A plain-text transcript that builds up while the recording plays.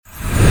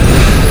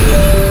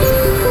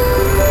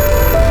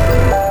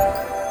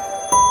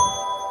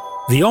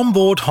The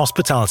Onboard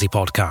Hospitality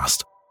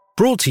Podcast,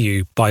 brought to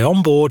you by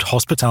Onboard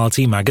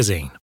Hospitality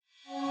Magazine.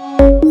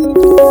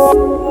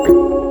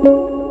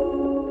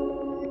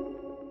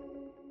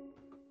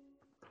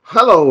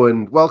 Hello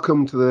and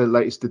welcome to the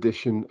latest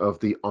edition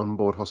of the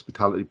Onboard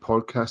Hospitality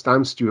Podcast.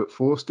 I'm Stuart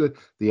Forster,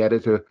 the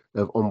editor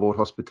of Onboard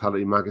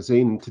Hospitality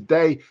Magazine, and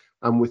today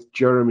I'm with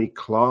Jeremy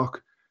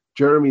Clark.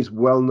 Jeremy is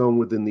well known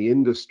within the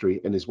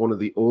industry and is one of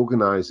the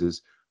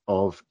organisers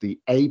of the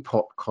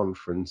APOT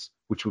conference,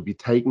 which will be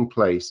taking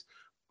place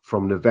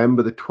from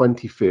November the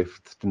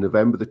 25th to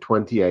November the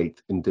 28th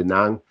in Da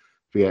Nang,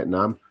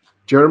 Vietnam.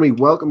 Jeremy,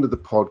 welcome to the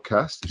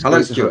podcast. Hello,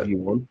 great Stuart. To have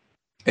you on.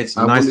 It's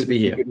nice to be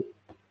here.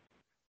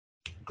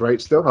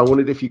 Great stuff. I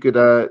wondered if you could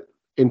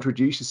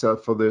introduce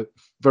yourself for the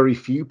very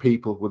few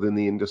people within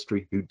the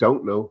industry who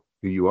don't know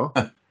who you are.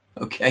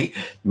 Okay.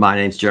 My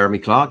name's Jeremy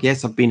Clark.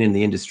 Yes, I've been in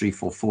the industry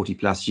for 40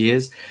 plus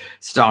years.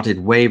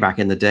 Started way back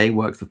in the day,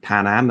 worked for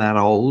Pan Am, that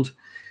old.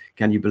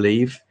 Can you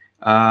believe?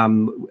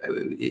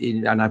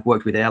 And I've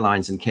worked with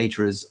airlines and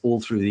caterers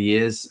all through the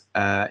years.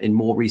 In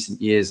more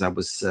recent years, I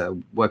was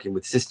working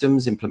with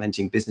systems,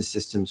 implementing business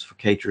systems for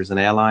caterers and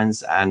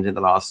airlines. And in the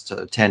last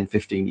 10,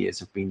 15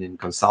 years, I've been in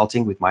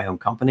consulting with my own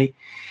company.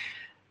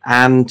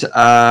 And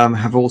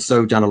have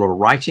also done a lot of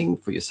writing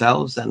for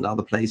yourselves and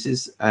other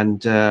places,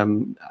 and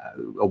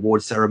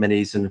award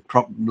ceremonies. And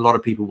a lot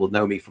of people will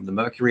know me from the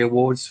Mercury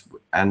Awards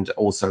and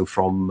also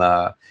from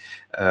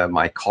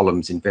my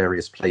columns in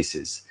various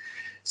places.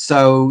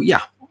 So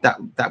yeah,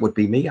 that would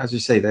be me. As you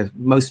say,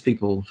 most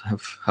people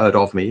have heard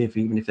of me,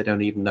 even if they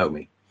don't even know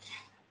me.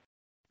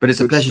 But it's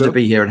a pleasure to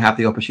be here and have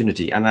the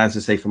opportunity. And as I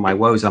say, for my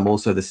woes, I'm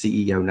also the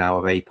CEO now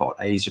of APOT,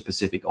 Asia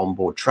Pacific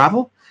Onboard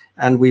Travel.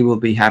 And we will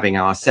be having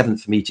our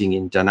 7th meeting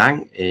in Da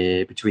Nang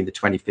between the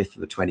 25th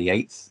and the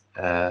 28th,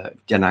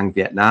 Da Nang,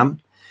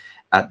 Vietnam,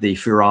 at the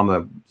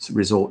Furama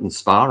Resort and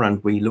Spa.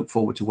 And we look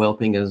forward to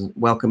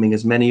welcoming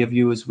as many of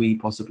you as we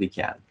possibly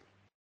can.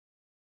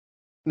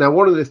 Now,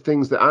 one of the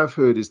things that I've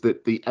heard is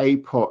that the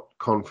APOT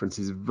conference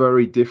is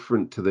very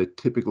different to the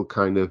typical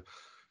kind of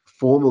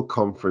formal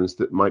conference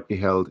that might be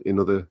held in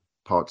other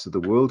parts of the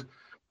world.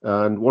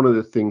 And one of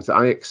the things that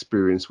I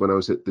experienced when I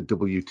was at the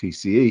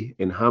WTCE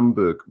in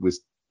Hamburg was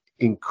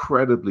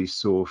incredibly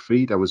sore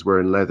feet. I was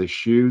wearing leather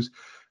shoes,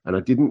 and I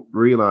didn't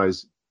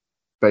realize,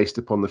 based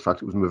upon the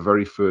fact it was my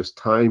very first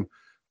time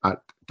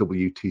at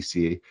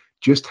WTCE,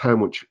 just how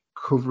much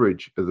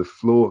coverage of the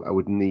floor I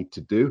would need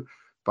to do.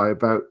 By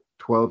about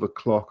 12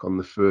 o'clock on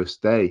the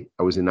first day,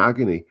 I was in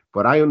agony.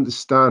 But I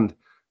understand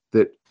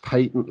that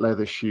patent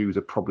leather shoes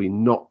are probably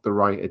not the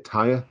right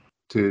attire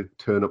to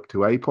turn up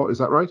to APOT. Is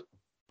that right?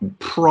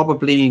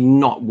 Probably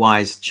not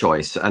wise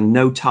choice. And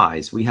no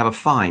ties. We have a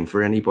fine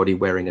for anybody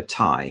wearing a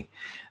tie.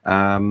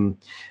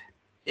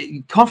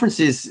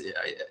 Conferences,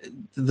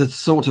 the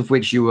sort of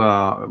which you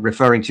are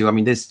referring to, I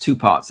mean, there's two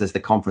parts. There's the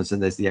conference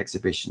and there's the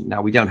exhibition.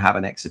 Now, we don't have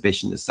an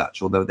exhibition as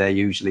such, although there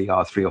usually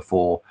are 3 or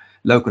 4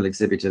 local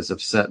exhibitors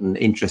of certain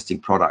interesting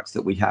products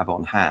that we have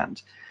on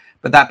hand.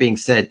 But that being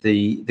said,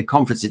 the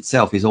conference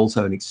itself is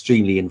also an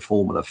extremely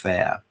informal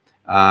affair.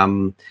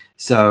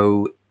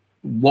 So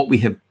what we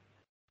have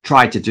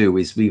tried to do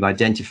is we've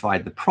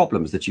identified the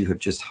problems that you have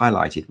just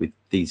highlighted with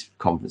these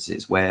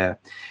conferences, where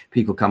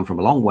people come from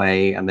a long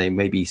way and they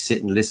maybe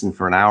sit and listen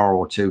for an hour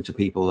or two to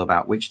people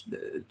about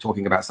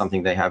talking about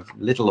something they have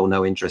little or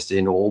no interest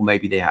in, or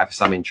maybe they have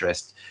some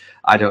interest.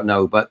 I don't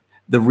know. But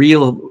the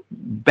real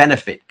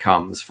benefit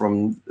comes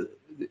from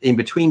in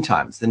between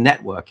times, the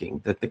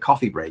networking, the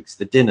coffee breaks,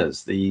 the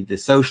dinners, the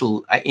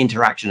social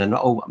interaction,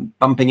 and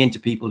bumping into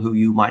people who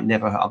you might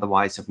never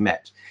otherwise have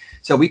met.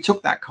 So we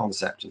took that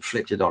concept and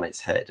flipped it on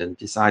its head and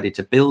decided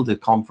to build a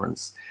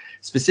conference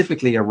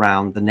specifically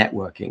around the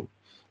networking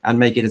and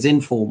make it as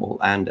informal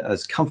and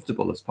as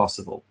comfortable as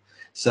possible.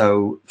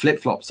 So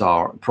flip-flops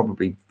are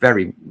probably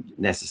very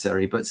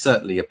necessary, but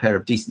certainly a pair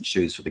of decent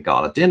shoes for the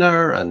gala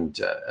dinner. And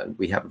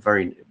we have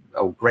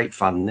a great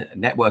fun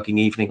networking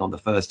evening on the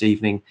first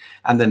evening.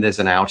 And then there's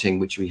an outing,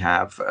 which we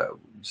have.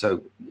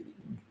 So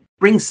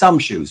bring some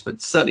shoes,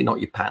 but certainly not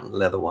your patent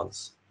leather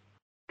ones.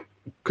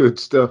 Good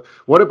stuff.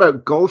 What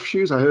about golf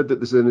shoes? I heard that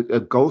there's a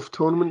golf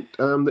tournament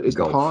that is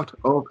part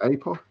of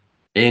APOT.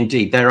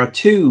 Indeed. There are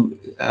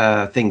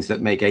 2 things that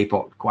make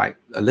APOT quite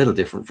a little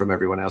different from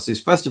everyone else's.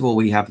 First of all,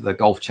 we have the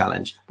golf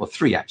challenge. Well,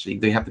 3 actually.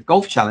 We have the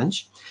golf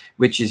challenge,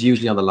 which is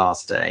usually on the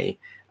last day.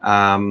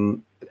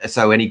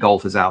 So any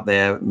golfers out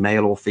there,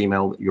 male or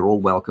female, you're all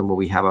welcome.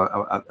 We have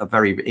a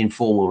very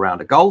informal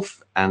round of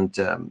golf and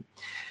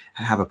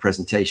have a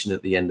presentation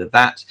at the end of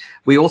that.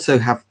 We also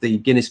have the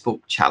Guinness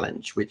Book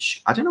Challenge,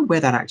 which I don't know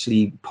where that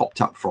actually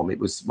popped up from. It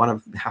was one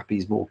of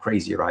Happy's more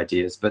crazier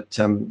ideas. But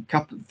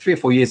 3 or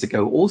 4 years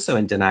ago, also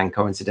in Da Nang,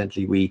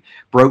 coincidentally, we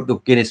broke the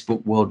Guinness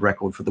Book World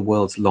Record for the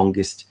world's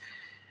longest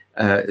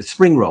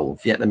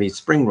Vietnamese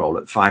spring roll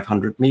at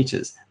 500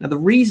 meters. Now, the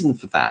reason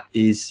for that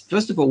is,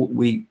 first of all,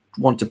 we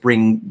want to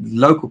bring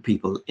local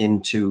people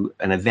into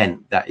an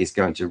event that is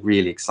going to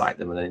really excite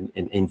them and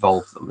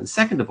involve them. And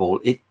second of all,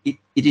 it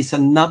is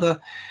another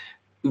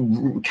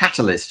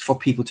catalyst for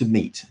people to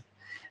meet.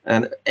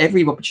 And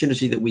every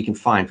opportunity that we can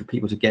find for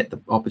people to get the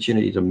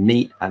opportunity to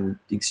meet and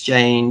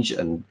exchange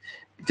and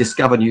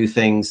discover new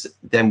things,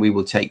 then we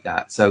will take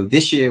that. So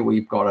this year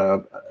we've got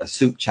a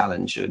soup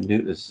challenge, a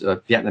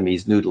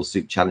Vietnamese noodle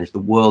soup challenge, the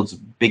world's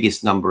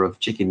biggest number of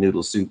chicken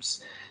noodle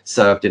soups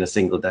served in a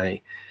single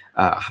day.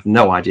 I have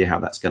no idea how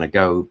that's going to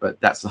go, but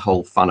that's the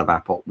whole fun of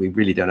APOT. We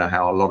really don't know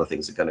how a lot of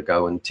things are going to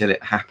go until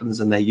it happens,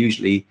 and they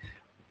usually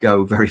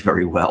go very,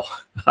 very well.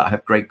 I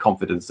have great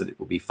confidence that it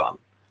will be fun.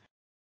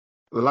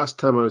 The last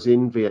time I was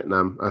in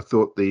Vietnam, I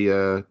thought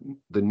the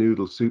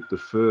noodle soup, the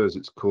pho as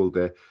it's called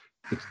there,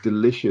 it's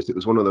delicious. It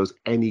was one of those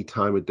any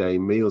time of day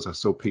meals. I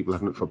saw people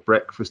having it for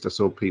breakfast. I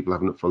saw people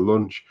having it for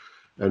lunch,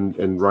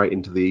 and right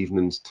into the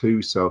evenings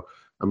too. So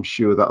I'm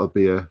sure that'll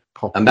be a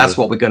popular. And that's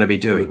what we're going to be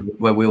doing.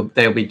 Where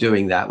they'll be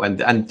doing that.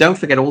 And don't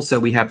forget also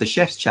we have the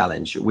Chef's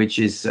Challenge, which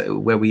is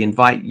where we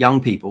invite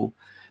young people,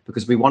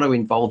 because we want to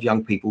involve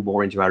young people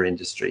more into our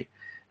industry.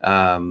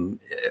 A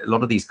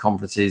lot of these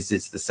conferences,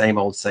 it's the same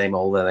old,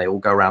 and they all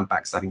go around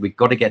backstabbing. We've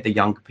got to get the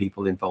younger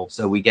people involved.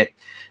 So we're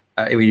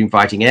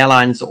inviting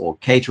airlines or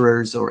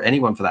caterers or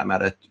anyone for that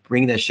matter to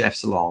bring their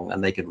chefs along,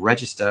 and they can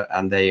register,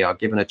 and they are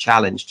given a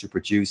challenge to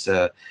produce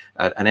an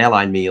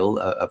airline meal,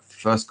 a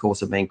first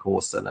course, a main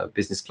course, and a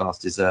business class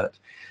dessert.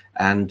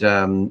 And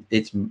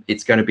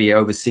it's going to be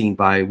overseen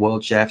by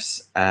world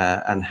chefs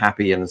and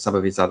Happy and some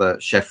of his other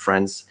chef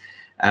friends.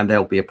 And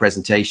there'll be a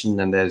presentation,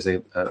 and there's a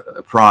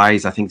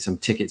prize, I think some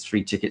tickets,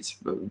 free tickets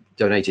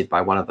donated by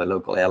one of the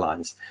local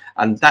airlines.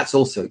 And that's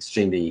also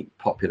extremely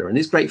popular. And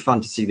it's great fun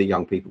to see the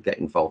young people get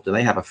involved, and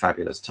they have a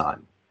fabulous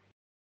time.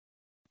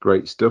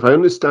 Great stuff. I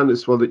understand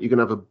as well that you're going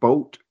to have a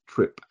boat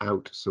trip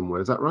out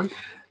somewhere. Is that right?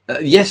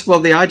 Yes.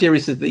 Well, the idea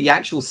is that the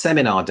actual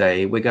seminar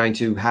day we're going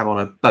to have on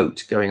a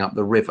boat going up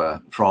the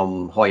river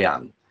from Hoi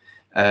An.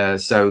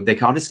 So they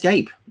can't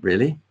escape,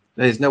 really.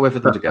 There's nowhere for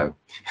them to go.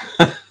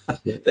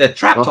 They're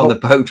trapped on the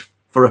boat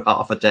for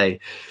half a day,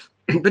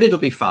 but it'll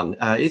be fun.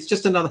 It's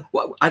just another.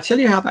 Well, I tell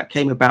you how that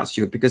came about,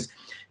 Stuart, because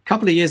a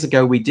couple of years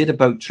ago we did a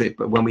boat trip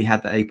when we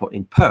had the APOT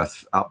in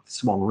Perth up the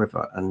Swan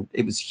River, and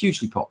it was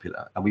hugely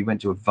popular. And we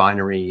went to a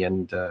vinery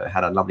and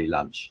had a lovely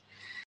lunch.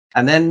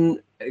 And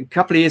then a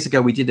couple of years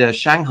ago we did a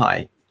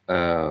Shanghai.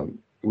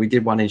 We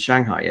did one in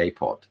Shanghai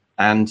APOT,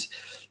 and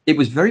it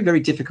was very, very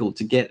difficult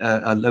to get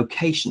a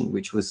location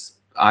which was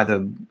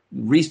either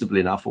reasonable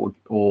enough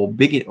or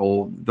big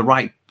or the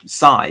right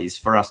size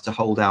for us to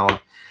hold our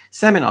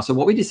seminar. So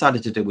what we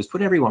decided to do was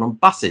put everyone on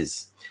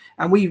buses,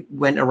 and we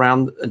went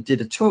around and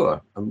did a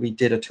tour, and we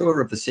did a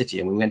tour of the city,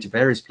 and we went to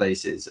various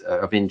places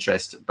of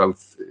interest,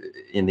 both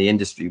in the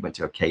industry. We went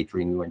to a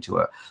catering, we went to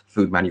a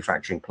food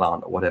manufacturing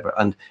plant or whatever,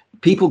 and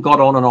people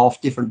got on and off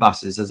different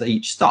buses as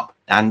each stop.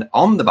 And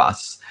on the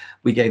bus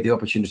we gave the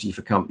opportunity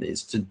for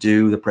companies to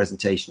do the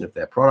presentation of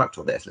their product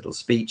or their little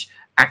speech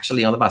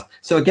actually on the bus.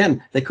 So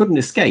again, they couldn't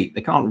escape.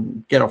 They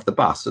can't get off the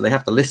bus, so they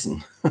have to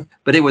listen.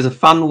 But it was a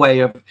fun way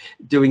of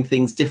doing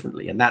things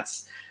differently. And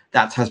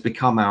that has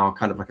become our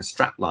kind of like a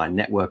strapline,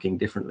 networking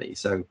differently.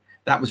 So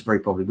that was very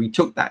popular. We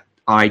took that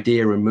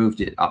idea and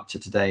moved it up to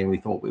today, and we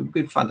thought it would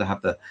be good fun to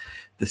have the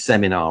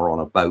seminar on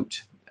a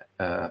boat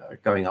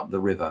going up the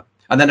river.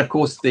 And then, of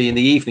course, in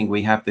the evening,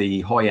 we have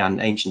the Hoi An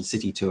Ancient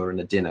City Tour and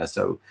a dinner.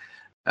 So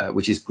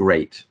which is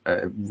great,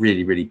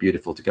 really, really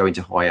beautiful to go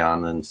into Hoi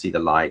An and see the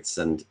lights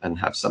and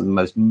have some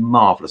most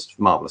marvelous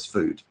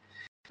food.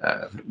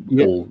 I've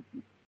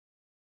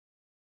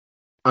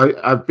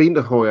been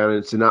to Hoi An, and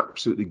it's an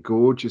absolutely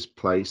gorgeous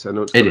place. I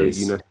know it's got a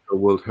UNESCO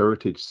World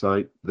Heritage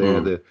Site there.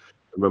 I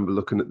remember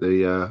looking at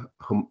the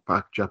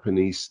humpback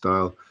Japanese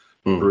style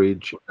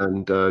bridge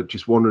and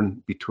just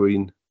wandering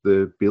between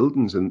the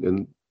buildings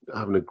and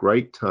having a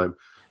great time.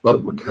 Well,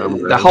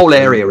 the whole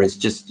area is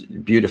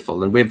just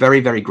beautiful, and we're very,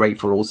 very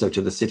grateful also to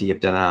the city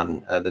of Da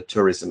Nang, the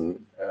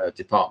tourism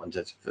department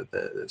of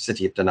the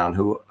city of Da Nang,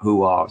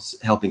 who are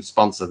helping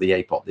sponsor the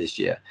APOT this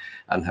year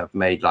and have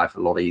made life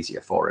a lot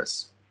easier for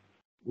us.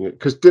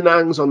 Because Da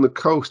Nang's on the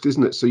coast,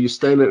 isn't it? So you're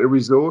staying at a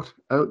resort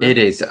out there? It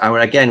is.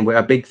 Again,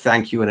 a big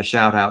thank you and a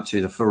shout out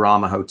to the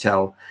Furama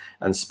Hotel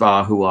and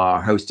Spa, who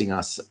are hosting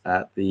us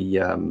at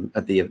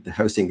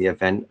hosting the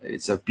event.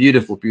 It's a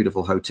beautiful,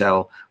 beautiful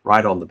hotel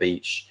right on the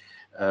beach.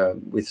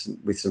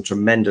 With some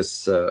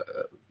tremendous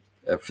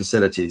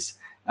facilities,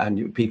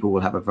 and people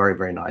will have a very,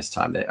 very nice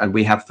time there. And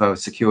we have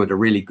secured a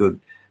really good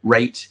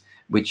rate,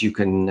 which you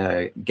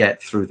can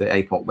get through the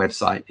APOT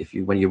website.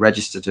 When you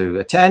register to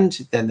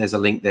attend, then there's a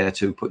link there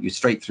to put you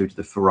straight through to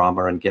the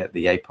Furama and get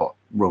the APOT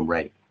room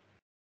rate.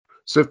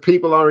 So if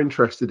people are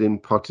interested in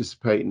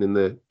participating in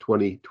the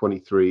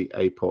 2023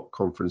 APOT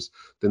conference,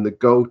 then they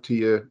go to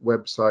your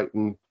website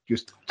and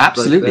just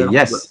absolutely,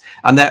 yes.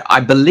 And I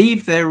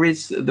believe the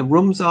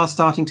rooms are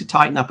starting to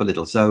tighten up a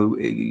little, so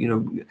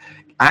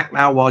act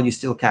now while you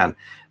still can.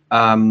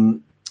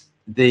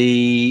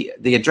 The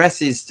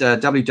address is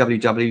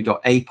www.apot.asia,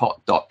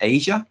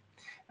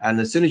 and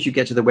as soon as you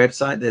get to the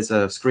website, there's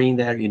a screen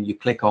there, and you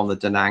click on the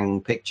Da Nang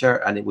picture,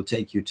 and it will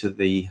take you to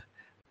the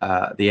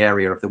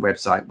area of the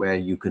website where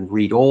you can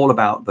read all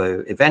about the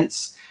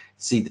events,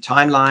 see the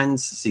timelines,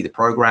 see the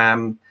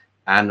program,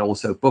 and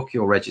also book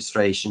your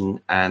registration,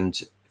 and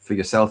for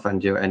yourself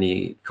and any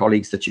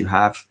colleagues that you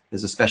have,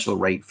 there's a special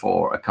rate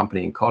for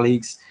accompanying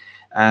colleagues,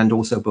 and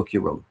also book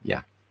your room.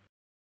 Yeah.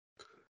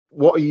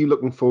 What are you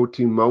looking forward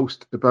to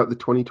most about the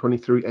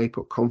 2023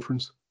 APOT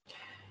conference?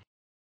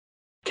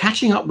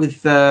 Catching up with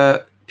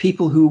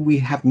people who we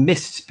have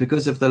missed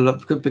because of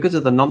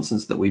the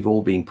nonsense that we've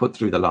all been put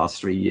through the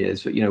last 3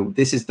 years. But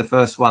this is the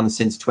first one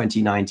since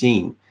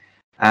 2019,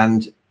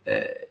 and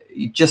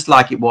just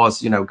like it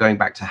was, going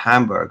back to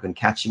Hamburg and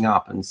catching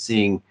up and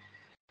seeing,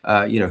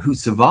 who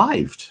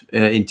survived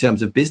in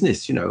terms of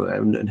business,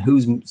 and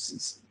who's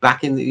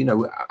back in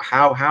the,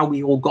 how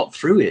we all got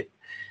through it,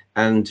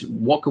 and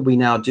what could we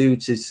now do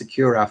to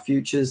secure our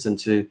futures and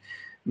to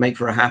make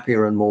for a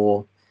happier and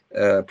more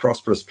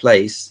prosperous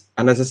place.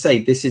 And as I say,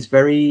 this is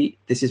very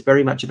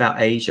much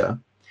about Asia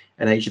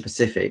and Asia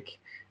Pacific.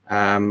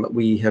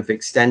 We have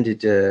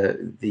extended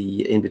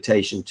the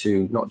invitation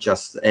to not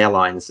just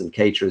airlines and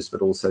caterers,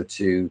 but also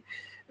to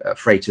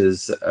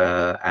freighters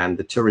and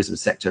the tourism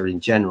sector in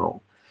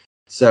general.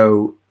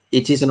 So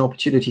it is an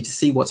opportunity to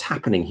see what's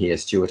happening here,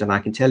 Stuart. And I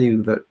can tell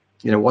you that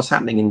what's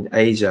happening in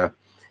Asia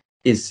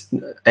is,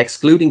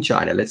 excluding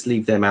China, let's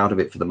leave them out of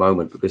it for the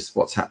moment, because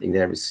what's happening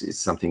there is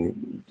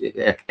something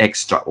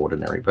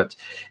extraordinary. But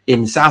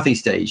in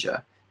Southeast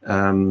Asia,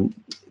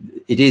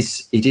 it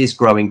is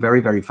growing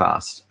very, very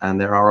fast, and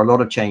there are a lot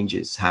of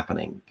changes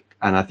happening.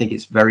 And I think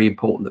it's very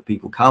important that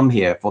people come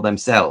here for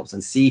themselves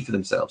and see for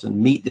themselves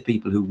and meet the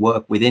people who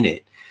work within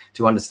it,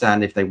 to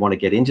understand if they want to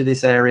get into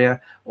this area,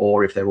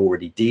 or if they're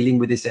already dealing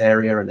with this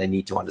area and they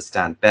need to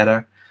understand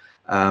better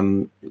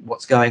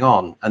what's going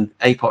on. And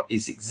APOT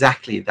is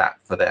exactly that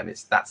for them.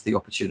 That's the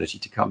opportunity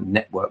to come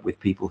network with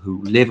people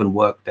who live and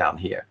work down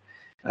here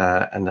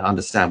and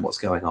understand what's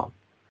going on.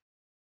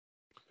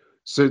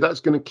 So that's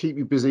going to keep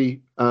you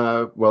busy,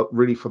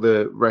 really for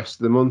the rest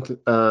of the month.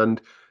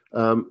 And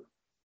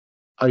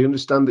I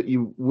understand that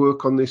you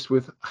work on this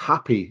with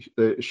Happy,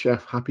 the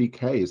chef Happy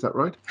K. Is that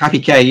right? Happy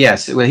K,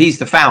 yes. Well, he's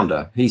the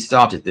founder. He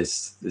started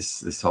this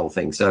whole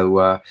thing.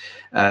 So,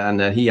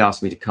 and he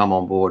asked me to come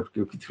on board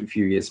a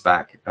few years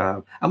back.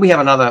 And we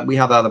have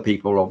other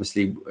people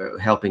obviously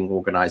helping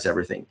organize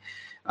everything.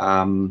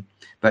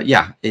 But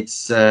yeah,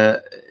 there's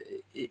a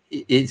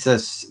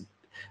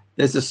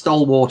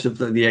stalwart of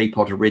the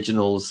APOT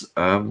originals.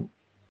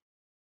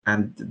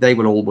 And they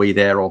will all be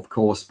there, of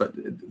course, but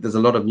there's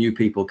a lot of new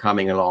people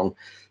coming along,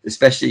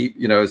 especially,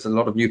 as a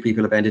lot of new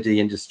people have entered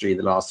the industry in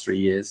the last 3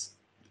 years,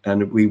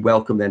 and we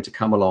welcome them to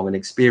come along and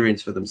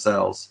experience for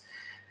themselves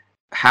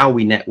how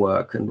we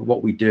network and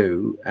what we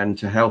do, and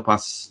to help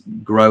us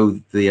grow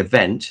the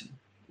event,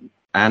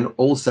 and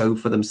also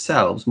for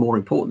themselves, more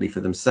importantly for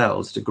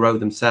themselves, to grow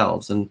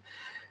themselves and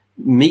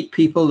meet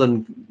people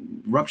and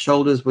rub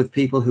shoulders with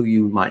people who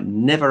you might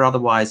never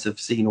otherwise have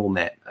seen or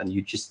met, and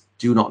you just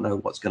do not know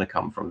what's going to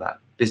come from that.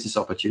 Business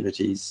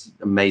opportunities,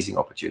 amazing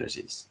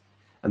opportunities,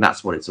 and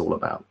that's what it's all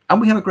about.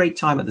 And we have a great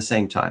time at the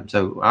same time.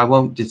 So I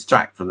won't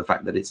distract from the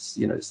fact that it's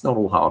it's not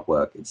all hard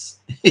work.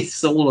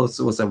 It's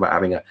also about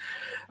having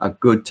a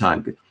good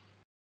time.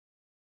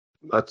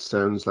 That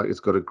sounds like it's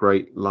got a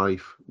great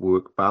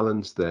life-work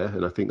balance there,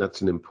 and I think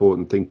that's an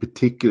important thing,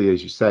 particularly,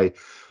 as you say,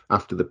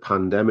 after the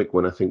pandemic,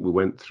 when I think we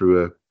went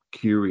through a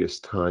curious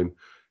time,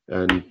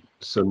 and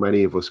so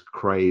many of us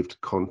craved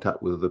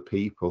contact with other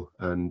people.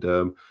 And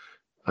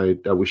I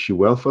wish you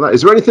well for that.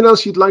 Is there anything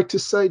else you'd like to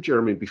say,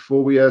 Jeremy,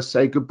 before we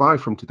say goodbye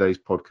from today's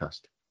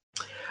podcast?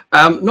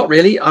 Not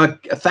really.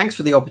 Thanks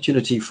for the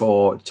opportunity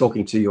for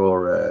talking to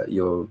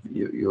your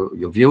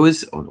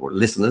viewers or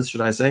listeners,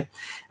 should I say?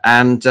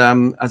 And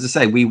as I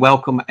say, we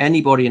welcome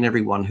anybody and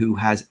everyone who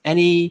has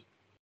any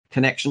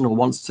connection or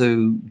wants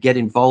to get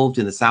involved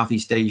in the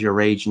Southeast Asia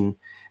region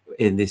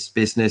in this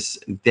business.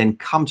 Then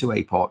come to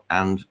APOT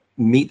and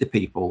meet the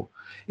people.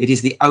 It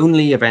is the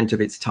only event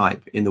of its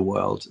type in the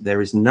world.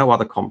 There is no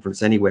other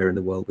conference anywhere in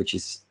the world which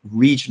is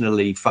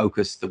regionally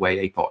focused the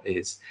way APOT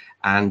is,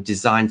 and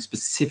designed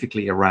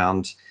specifically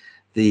around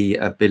the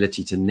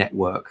ability to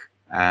network,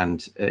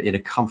 and in a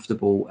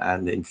comfortable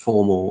and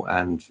informal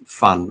and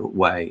fun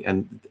way.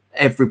 And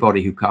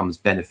everybody who comes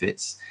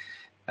benefits.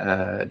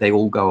 They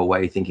all go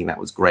away thinking that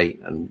was great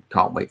and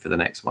can't wait for the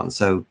next one.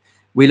 So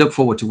we look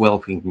forward to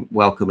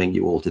welcoming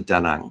you all to Da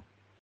Nang.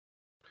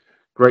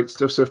 Great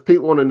stuff. So if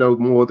people want to know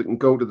more, they can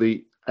go to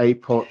the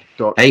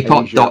APOT.Asia.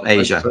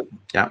 APOT.Asia.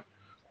 Yeah.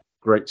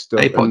 Great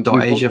stuff.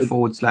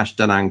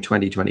 APOT.Asia/Da Nang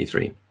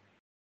 2023.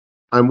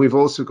 And we've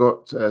also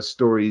got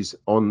stories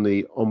on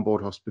the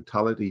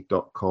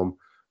onboardhospitality.com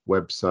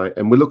website.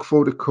 And we look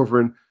forward to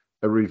covering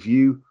a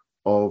review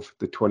of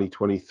the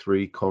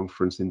 2023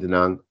 conference in Da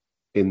Nang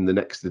in the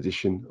next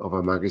edition of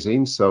our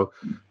magazine. So,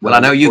 well, I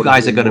know you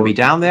guys are going to be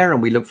down there,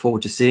 and we look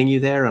forward to seeing you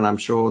there. And I'm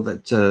sure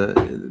that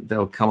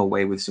they'll come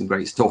away with some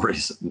great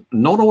stories.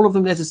 Not all of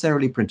them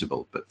necessarily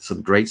printable, but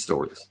some great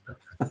stories.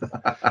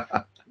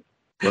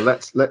 Well,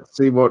 let's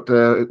see what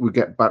we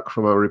get back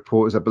from our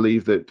reporters. I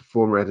believe that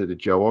former editor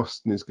Joe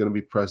Austin is going to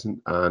be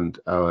present, and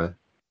our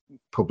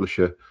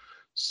publisher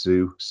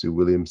Sue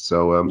Williams.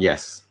 So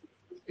yes,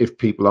 if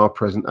people are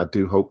present, I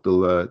do hope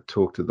they'll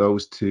talk to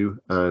those too.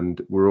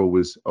 And we're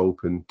always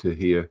open to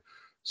hear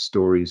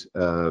stories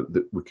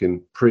that we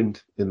can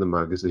print in the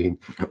magazine.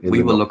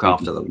 We will look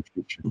after them.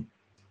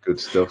 Good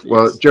stuff. Yes.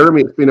 Well,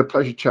 Jeremy, it's been a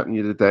pleasure chatting to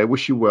you today. I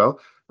wish you well.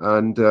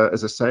 And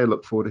as I say, I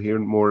look forward to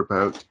hearing more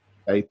about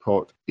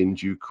APOT in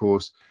due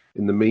course.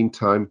 In the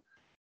meantime,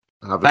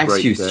 have a great day.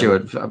 Thanks, Hugh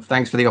Stewart.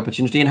 Thanks for the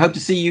opportunity, and hope to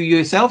see you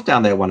yourself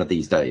down there one of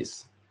these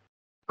days.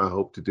 I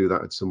hope to do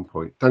that at some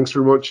point. Thanks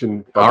very much,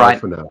 and bye-bye All right.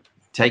 for now.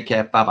 Take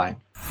care. Bye-bye.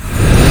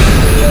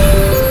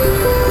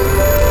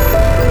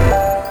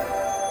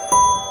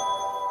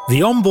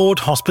 The Onboard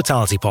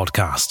Hospitality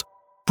Podcast,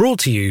 brought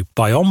to you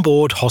by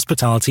Onboard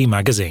Hospitality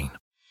Magazine.